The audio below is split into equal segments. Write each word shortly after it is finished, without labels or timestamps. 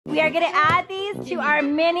We are gonna add these to our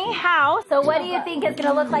mini house. So what do you think it's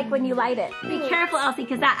gonna look like when you light it? Be careful, ElleCee,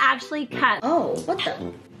 because that actually cuts. Oh, what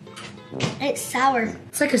the? It's sour.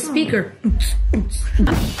 It's like a speaker.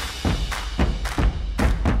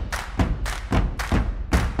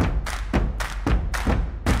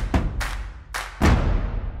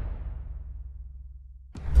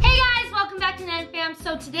 Hey guys, welcome back to NEN FAM.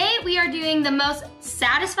 So today we are doing the most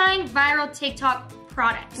satisfying viral TikTok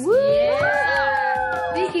products. Woo!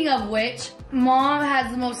 Yeah. Speaking of which, Mom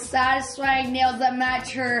has the most satisfying nails that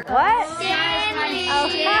match her. What? Satisfying.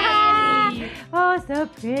 Oh, so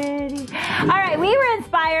pretty. All right, we were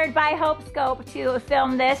inspired by Hope Scope to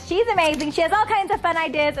film this. She's amazing. She has all kinds of fun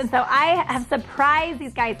ideas, and so I have surprised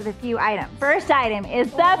these guys with a few items. First item is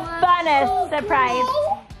the funnest surprise.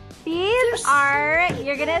 These are,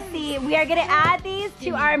 you're gonna see, we are gonna add these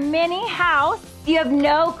to our mini house. You have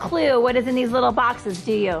no clue what is in these little boxes,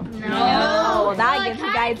 do you? No. Well, that gives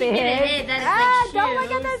you guys a hint. Don't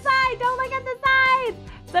look at the side, don't look at the side.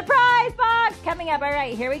 Surprise box coming up. All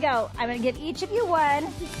right, here we go. I'm gonna give each of you one.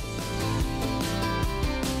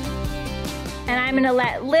 And I'm gonna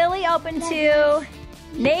let LiLee open two,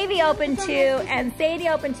 NayVee open two, and SaiDee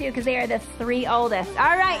open two because they are the three oldest.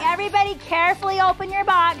 All right, everybody carefully open your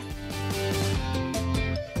box.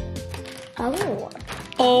 Oh.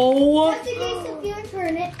 Oh. Just in case if you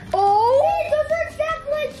turn it. Oh. Hey, those are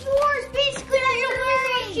exactly like yours. Basically, like the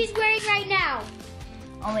what she's wearing right now.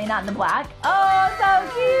 Only not in the black. Oh, so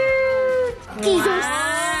cute. These are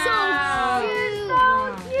so cute. So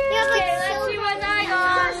cute. Okay, let's see what I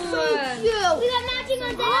got. These are so cute. We got matching on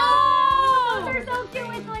them. Oh, they're so cute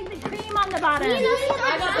with like the cream on the bottom. I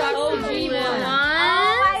got the OG one.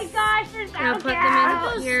 Oh my gosh, they're so cute. Put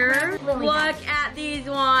them in here. Look at these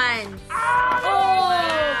ones.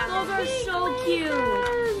 Oh, those are so cute.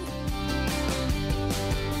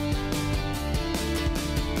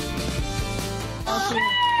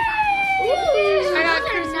 I got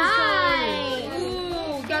Christmas nice.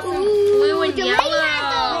 Ooh, got some blue and DeLayNee yellow. has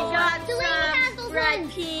those. Got DeLayNee has those red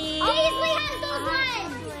ones. pink. PaisLee has those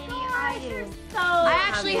ones. so I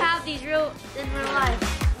actually have these in real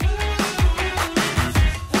life.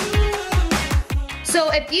 So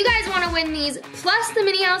if you guys want to win these, plus the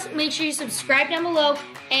mini house, make sure you subscribe down below,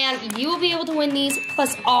 and you will be able to win these,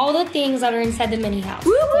 plus all the things that are inside the mini house.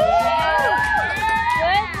 Woo woo!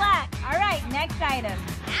 Good luck. All right, next item.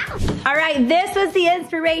 All right, this was the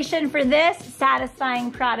inspiration for this satisfying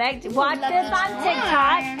product. Watch this on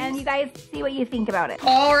TikTok, and you guys see what you think about it.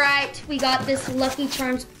 All right, we got this Lucky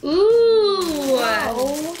Charms. Ooh.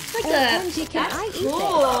 It's like Benji, can I eat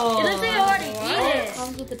cool. It looks like I already eat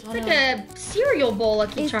it. It's like a cereal bowl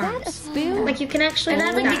Lucky Charms. Is that a spoon? Like you can actually And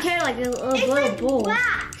I hold like that. to carry like a little bowl.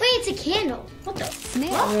 Wait, it's a candle. What the?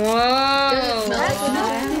 Whoa.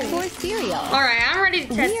 For cereal. All right, I'm ready to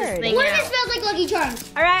test this thing What if it out. smells like Lucky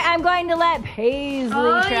Charms? All right, I'm going to let PaisLee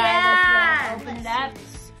try this one. Open it up.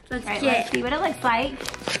 Let's All right, get let's see what it looks like. it.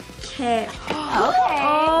 Okay. It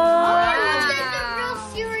looks like the real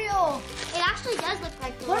cereal. It actually does look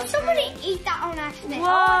like the What if somebody ate that on accident? Whoa.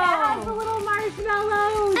 Oh, it has a little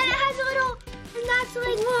marshmallow. And it has a little, and that's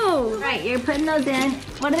like, Whoa. Right, you're putting those in.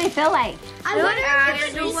 What do they feel like? I wonder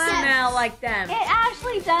if it's smell like them. It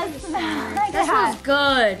actually does smell like That that. smells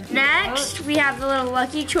good. Next, we have the little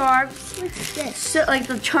Lucky Charms. What's this? So, like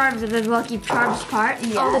the charms of the Lucky Charms part.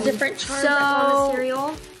 All the different charms that's on the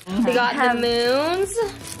cereal. We got the moons.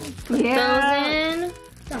 Put those in.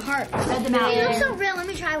 The heart. Spread them out. They look so real. Let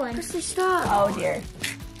me try one. Stop. Oh dear.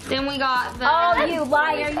 Then we got the. Oh, you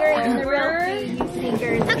liar. You're in the real thing, you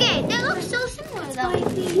sneakers. Okay, they look so similar though.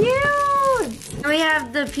 Cute. And we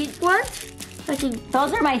have the pink ones.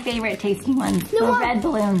 Those are my favorite tasting ones. Those red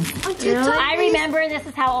balloons. I remember, this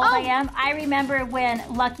is how old I am. I remember when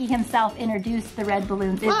Lucky himself introduced the red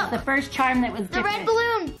balloons. It was the first charm that was The different. red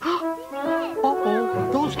balloon. Uh-oh,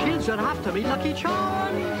 those kids are after me, Lucky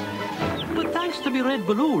Charms. But thanks to me red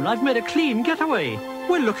balloon, I've made a clean getaway.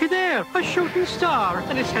 Well, looky there, a shooting star,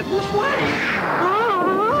 and it's heading this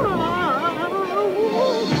way.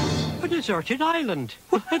 A deserted island.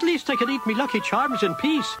 Well, at least I can eat me Lucky Charms in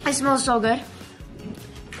peace. It smells so good.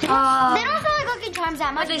 They don't smell like Lucky Charms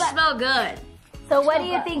that much, But they smell good. So what do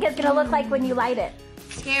you think it's going to look like when you light it?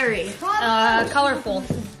 Scary. Colorful.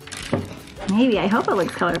 Maybe. I hope it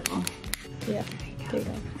looks colorful.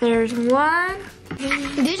 There's one.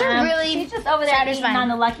 These are really. She's just over there eating on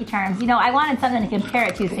the Lucky Charms. You know, I wanted something to compare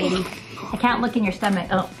it to, SaiDee. I can't look in your stomach.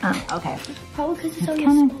 Oh, okay. Probably because it's It's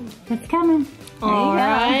coming. It's coming. There you All go.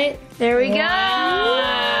 right. There we go.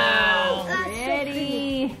 Wow.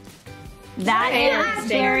 Pretty. That is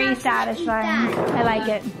very satisfying. I like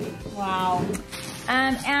it. Wow.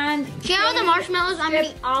 And Get all the marshmallows. I'm gonna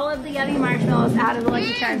eat all of the yummy marshmallows out of the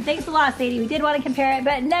Lucky Charms. Thanks a lot, SaiDee. We did want to compare it,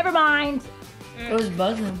 but never mind. It was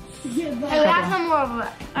buzzing. Hey, we have some more of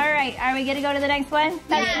it. All right, are we gonna go to the next one?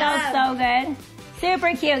 That smells so good. Super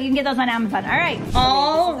cute. You can get those on Amazon. All right.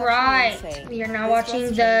 All right. We are now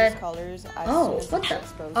watching the. Oh, what the?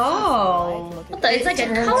 Oh. What the? It's like a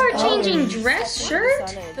color changing dress shirt.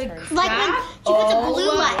 Like when she put the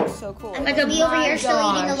blue light. So cool. Like a me over here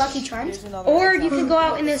still eating the Lucky Charms. Or you can go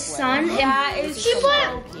out in the sun. That is She put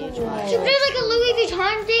like a Louis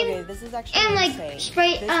Vuitton thing Okay, this is actually and like insane.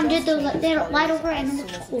 spray did the light over it and then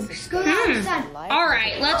All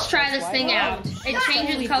right, let's try this thing out. It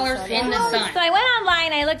changes colors in the sun. So I went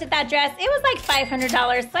online, I looked at that dress. It was like $500.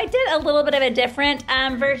 So I did a little bit of a different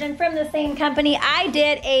version from the same company. I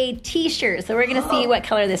did a t-shirt. So we're gonna see what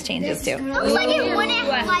color this changes to. looks like it wouldn't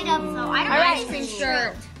light up though. I don't know. Ice cream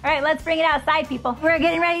shirt. All right, let's bring it outside, people. We're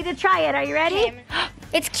getting ready to try it. Are you ready?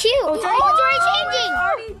 It's cute. Oh, it's already changing.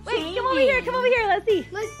 Wait, come over here. Come over here. Let's see.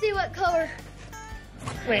 Let's see what color.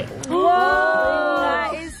 Wait. Whoa.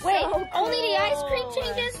 That is Wait, so only the ice cool. cream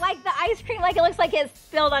changes? Like the ice cream, like it looks like it's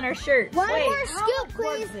spilled on her shirt. One more scoop,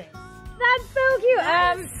 please. That's so cute.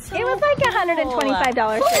 It was like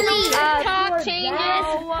 $125. Top changes.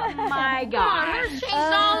 Oh my god. Hers changed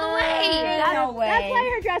all the way. No way. That's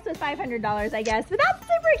why her dress was $500, I guess. But that's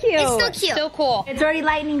super cute. It's still cute. So cool. It's already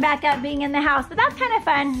lightening back up being in the house, but that's kind of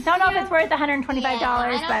fun. Don't know if it's worth $125, I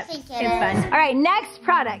don't but think it's it is. fun. All right, next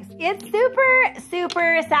product. It's super,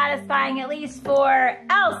 super satisfying, at least for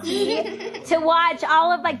ElleCee, to watch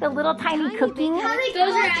all of like the little tiny cooking. Those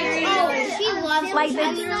are actually she loves Like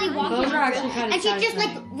them. the- Those are actually kind of And she just like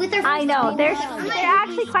with her. I know, they're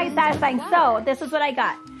actually quite satisfying. So this is what I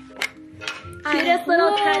got. Cutest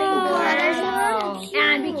little cutting board.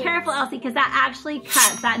 And be careful, ElleCee, because that actually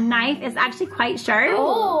cuts. That knife is actually quite sharp.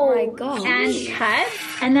 Oh my god. And cuts.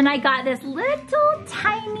 And then I got this little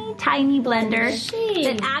tiny blender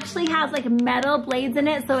that actually has like metal blades in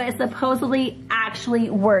it, so it supposedly actually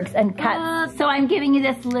works and cuts. So I'm giving you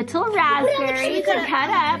this little raspberry to cut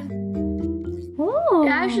up. Ooh. It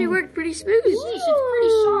actually worked pretty smooth. Sheesh, it's pretty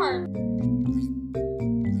sharp.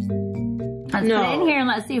 Let's put it in here and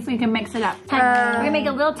let's see if we can mix it up. We're gonna make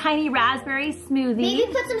a little tiny raspberry smoothie. Maybe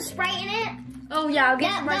put some Sprite in it. Oh yeah, I'll get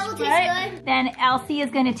Yeah, some that will Sprite. taste good. Then ElleCee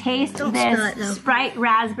is gonna taste this Sprite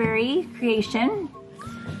raspberry creation.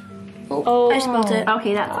 Oh, I smelled it.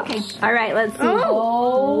 Okay, that's okay. All right, let's see.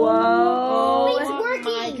 Oh, it's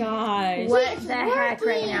working. Gosh. What the heck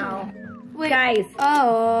right now? Guys.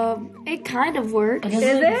 It kind of works. Is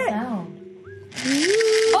it?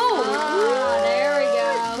 Oh, there we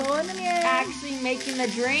go. Blow in the mirror. Actually making the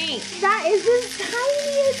drink. That is just tiny.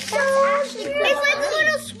 It's so It's like a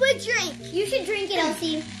little squid drink. You should drink it,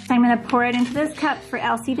 ElleCee. I'm gonna pour it into this cup for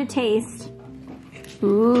ElleCee to taste.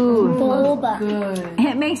 Ooh. Boba. Good.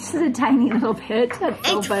 It makes just a tiny little bit. That's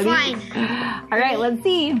so It's funny. fine. All right, let's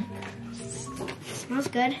see. Smells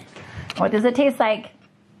good. What does it taste like?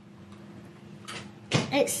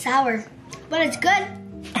 It's sour, but it's good.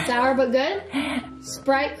 Sour but good.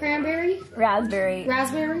 Sprite cranberry. Raspberry.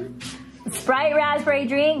 Raspberry. Sprite raspberry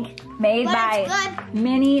drink made But by it's good.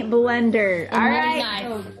 Mini Blender. All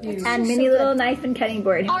right. And mini little knife and cutting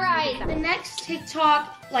board. All right, the next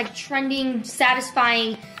TikTok, like trending,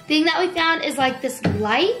 satisfying thing that we found is like this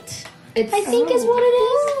light. I think is what it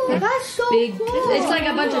is. That's so Big. cool. It's like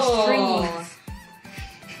a bunch of stringies.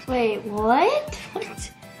 Wait, what?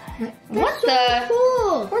 What the?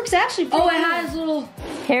 Cool. Works actually. Oh, it has little.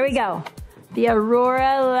 Here we go. The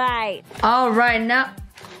Aurora light. All right, now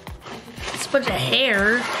it's a bunch of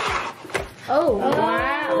hair. Oh.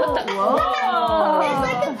 Wow. What the?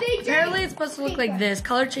 It's like a big drink. Apparently, it's supposed to look like this.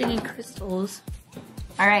 Color changing crystals.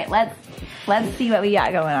 All right, let's see what we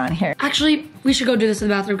got going on here. Actually, we should go do this in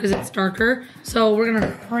the bathroom because it's darker. So we're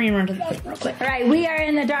gonna hurry and run to the bathroom real quick. All right, we are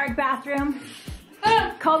in the dark bathroom.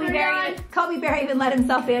 Colby Berry even let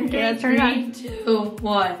himself in. Okay, let's turn it on. 3, 2,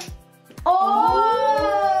 1.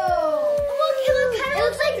 Oh. Look, it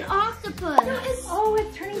looks like an octopus. Oh,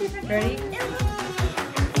 it's turning different. Ready?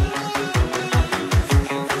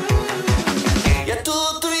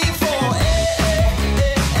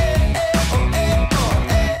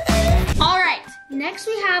 All right. Next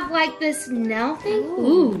we have like this nail thing.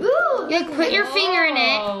 Ooh. You like put your finger in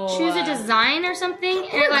it, choose a design or something, and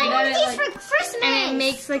it I want like these for Christmas. and it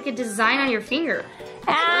makes like a design on your finger.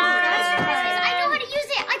 I know how to use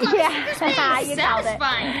it. I got it for Christmas. You nailed it.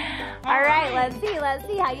 Satisfying. All right, let's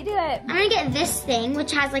see how you do it. I'm gonna get this thing,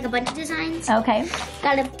 which has like a bunch of designs. Okay.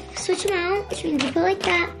 Gotta switch them out, which means you put like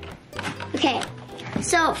that. Okay,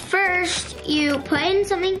 so first you put in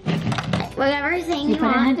something, whatever thing you put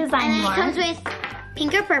in want, the design and you then it want. comes with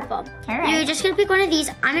pink or purple. All right. You're just gonna pick one of these.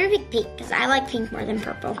 I'm gonna pick pink because I like pink more than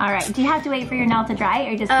purple. All right. Do you have to wait for your nail to dry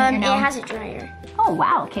or just put your nail? It has a dryer. Oh,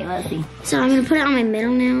 wow. Okay, let's see. So I'm gonna put it on my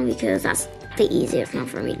middle nail because that's the easiest one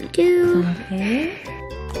for me to do. Okay.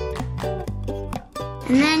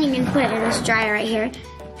 And then you can put it in this dryer right here. It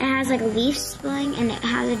has like a leaf spring and it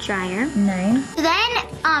has a dryer. Nice. So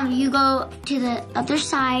then you go to the other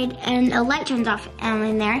side and a light turns off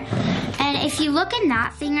in there. And if you look in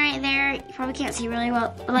that thing right there, you probably can't see really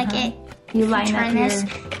well, but like You line up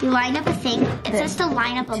you line up a thing. It says to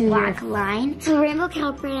line up a black line. So rainbow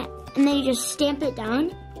caliper, and then you just stamp it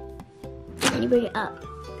down, and then you bring it up,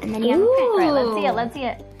 and then you have a print. All right, let's see it. Let's see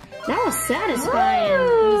it. That was satisfying.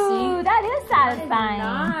 Ooh, that is satisfying.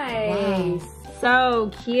 Nice. So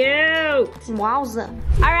cute. Wowza.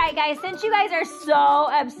 All right, guys, since you guys are so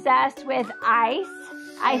obsessed with ice,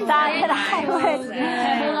 I thought that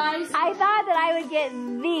I would get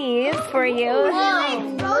these for you.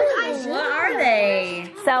 What are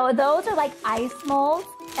they? So those are like ice molds,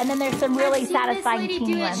 and then there's some really satisfying This lady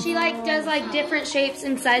teeny do it. ones. She like does like different shapes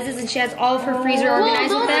and sizes, and she has all of her freezer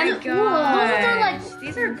organized with them.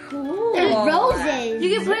 These are cool. There's roses.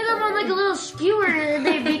 You can put them on like a little skewer, and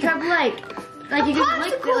they become like you can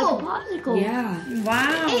like a popsicle. Yeah.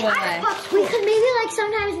 Wow. We could maybe like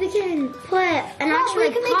sometimes we can put an actual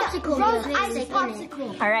like popsicle.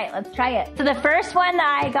 All right, let's try it. So the first one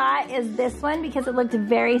that I got is this one because it looked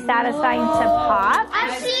very satisfying to pop.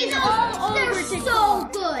 I've seen all they're so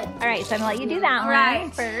good. All right, so I'm gonna let you do that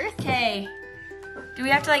one first. Okay. Do we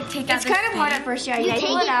have to like take out It's kind of hard at first, yeah. You take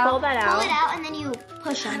pull it it out. pull it out, and then you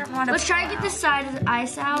push them. Let's try to get this side of the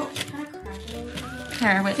ice out.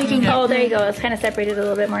 Here, wait. Oh, there you go. It's kind of separated a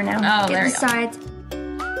little bit more now. Oh, Get there the we go. sides.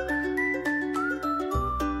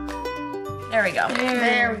 There we go.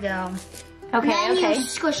 There we go. Okay, Then okay. you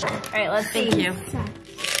squish them. All right, let's see. Thank you.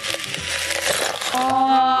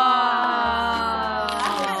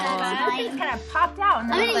 Oh. It's kind of popped out. In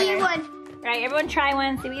the I'm middle gonna there. eat one. All right, everyone try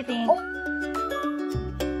one. See what you think.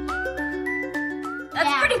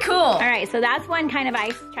 That's pretty cool. All right, so that's one kind of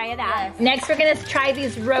ice. Try that. Next, we're gonna try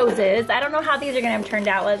these roses. I don't know how these are gonna have turned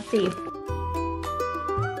out. Let's see.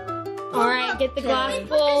 All right, get the glass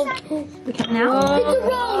full. Now? It's a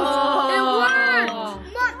rose. It worked. Mom,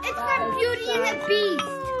 it's got Beauty and the Beast.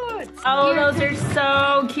 Oh, those are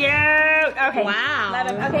so cute. Okay. Wow. Love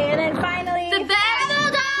 'em. Okay, and then finally. The best.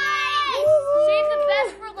 Save the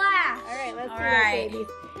best for last. All right, let's see All right. those babies.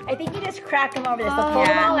 I think you just crack them over this. So pull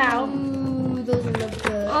them all out. Ooh, those look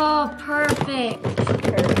good. Oh, perfect.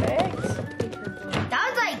 Perfect. That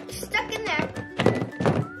was like stuck in there.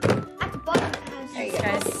 At the bottom. There you go.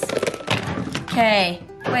 Okay.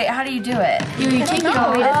 Wait, how do you do it? You take it No,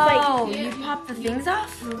 off. we just like. Oh, you pop the things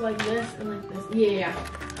off? Like this and like this. Yeah.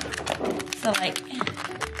 So like,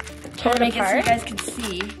 Pull it make it so you apart. guys can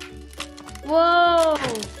see. Whoa.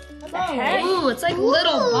 What the heck? Ooh, it's like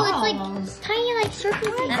little balls. It's like tiny like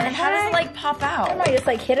circle things. And then how does it like pop I out? don't know, you just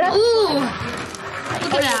like hit it up. Ooh. Look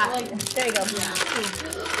at that. There you go.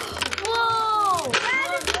 Whoa!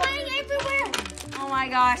 That is flying everywhere. Oh my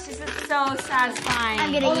gosh, this is so satisfying.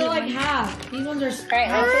 I'm gonna Oh, eat they're like one. half. These ones are. All right,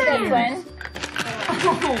 let's do this one.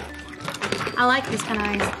 I like this kind of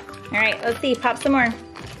ice. All right, let's see. Pop some more.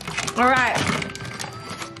 All right.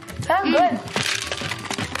 Oh, good.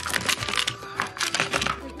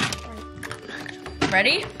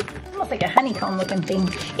 Ready? Almost like a honeycomb looking thing.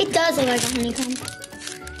 It does look like a honeycomb.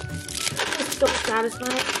 It's so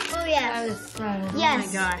satisfying. Oh yes. Yes. Oh my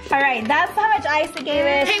gosh. All right, that's how much ice it gave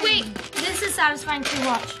us. Hey, wait. This is satisfying too.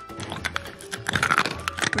 Watch.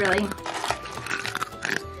 Really?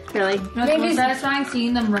 Really? No, it's more satisfying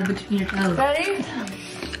seeing them run between your toes. Ready?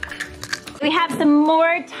 We have some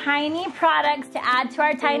more tiny products to add to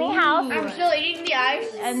our tiny house. I'm still eating the ice.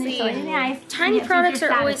 And you're still eating the ice. Tiny Since products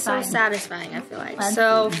you're are always so satisfying. satisfying, I feel like. Let's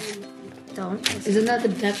So, don't. Isn't that the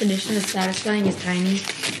definition of satisfying is tiny?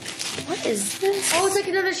 What is this? Oh, it's like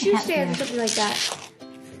another shoe stand or something like that.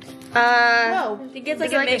 I think it's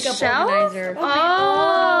like a makeup shelf? organizer.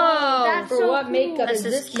 Oh, For so what makeup? This Is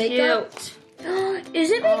is this makeup? cute. Is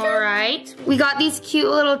it makeup? All right. We got these cute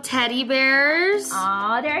little teddy bears.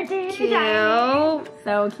 Oh, they're cute. Cute.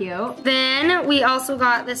 So cute. Then we also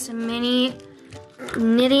got this mini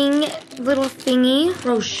knitting little thingy.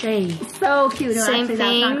 Crochet. So cute. No, Same actually,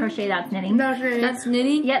 that's not thing. crochet, that's knitting. That's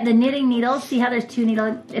knitting? Yeah, the knitting needles. See how there's two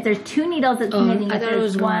needles? If there's two needles, it's knitting. I If thought it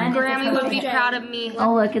there's was one. Grammy would be proud of me.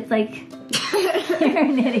 Oh, look, it's like you're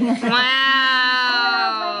knitting. Wow.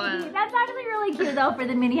 That's actually really cute, though, for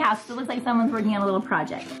the mini house. It looks like someone's working on a little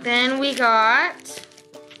project. Then we got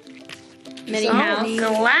Mini some house.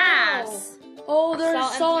 glass. Oh,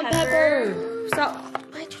 there's salt and pepper. So,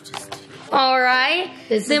 why'd you just All right.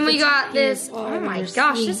 Then we got this. tiniest Oh I've my ever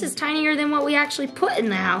gosh, seen. this is tinier than what we actually put in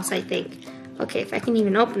the house, I think. Okay, if I can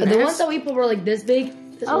even open The this. ones that we put were like this big.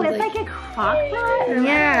 This Oh, one's it's like a crock pot? Or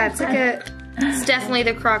Yeah, it's like a. It's definitely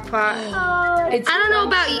the crock pot. Oh, It's I don't know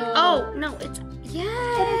about you. Oh no, it's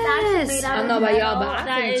yes. I don't know about y'all, but I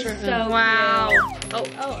That think is it's so Wow.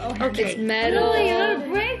 Oh, Okay. It's metal.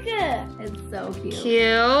 break it. It's so cute. Cute.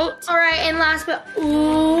 All right, and last but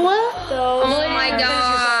oh my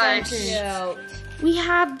gosh. We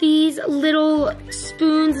have these little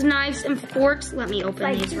spoons, knives, and forks. Let me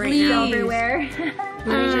open these right now. Everywhere.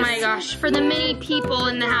 Oh my gosh, for the many people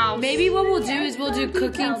in the house. Maybe what we'll do is we'll do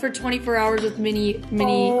cooking for 24 hours with mini.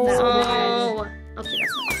 Oh. Okay,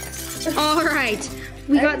 that's not. All right,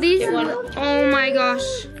 we got these. Oh my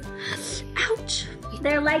gosh. Ouch.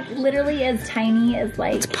 They're like literally as tiny as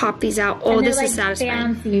like. Let's pop these out. Oh, and this they're, is like,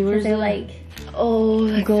 satisfying. Fancy, 'cause they're like. Oh,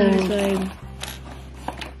 like gold.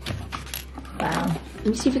 Wow. Let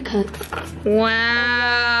me see if it cuts.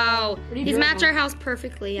 Wow. These doing? match our house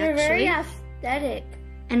perfectly, They're actually. very aesthetic.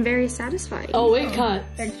 And very satisfying. Oh, it cut.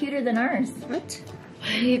 They're cuter than ours. What?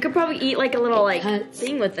 You could probably eat like a little like Cuts.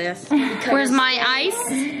 thing with this. Where's my ice?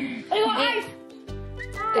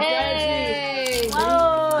 Hey.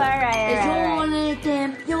 Whoa!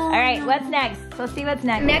 All right, what's next? Let's see what's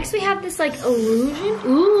next. Next, we have this like illusion.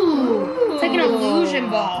 Ooh. It's like an illusion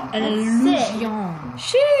ball. An illusion.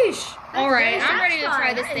 Sheesh. All right, I'm ready to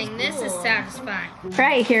try this thing. This is satisfying. All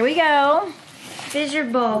right, here we go. Here's your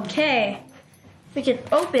bowl. Okay. We can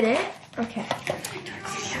open it. Okay.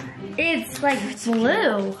 It's like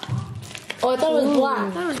blue. Oh, I thought it was I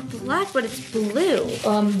black. thought it was black, but it's blue.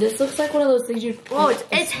 This looks like one of those things you. Oh,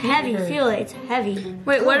 it's heavy. Feel it. It's heavy.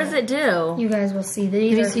 Wait, what does it do? You guys will see.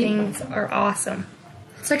 These things are awesome.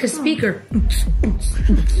 It's like a speaker.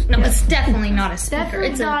 No, it's definitely not a speaker. Definitely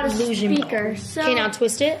It's not an a illusion speaker. ball. So Okay, now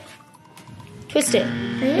twist it. Twist it.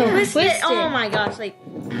 No, twist it. Oh my gosh, like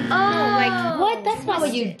Like what? That's not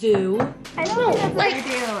what you do. I don't know that's what you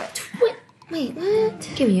do. Wait, what?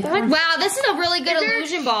 Give me it. Wow, this is a really good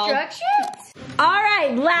illusion ball. All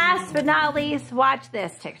right, last but not least, watch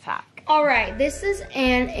this TikTok. All right, this is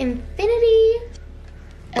an infinity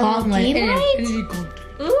LED light.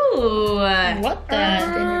 ooh. What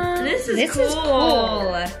the? This is This cool. is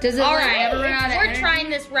cool. Does it All like, right, ever run out of we're energy? trying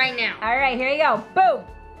this right now. All right, here you go. Boom.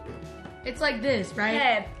 It's like this, right?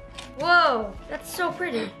 Okay. Whoa, that's so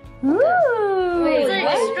pretty. Ooh. Wait, Wait,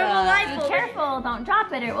 what? be careful. Don't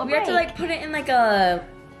drop it. It will We have to break. like put it in like a.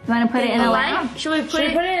 You want to put it in a lamp? Should we put Should we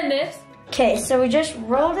it? put it in this? Okay, so we just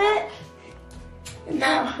rolled it.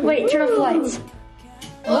 Now, wait, turn off the lights.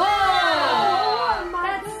 Whoa!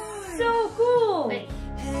 That's so cool.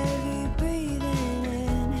 Heavy breathing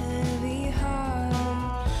and heavy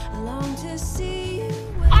heart. I long to see you.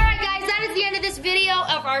 All right, guys, that is the end of this video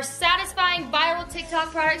of our satisfying viral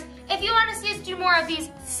TikTok products. If you want to see us do more of these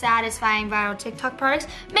satisfying viral TikTok products,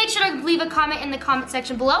 make sure to leave a comment in the comment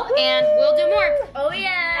section below, and we'll do more. Oh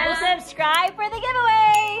yeah. And subscribe for the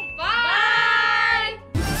giveaway. Bye.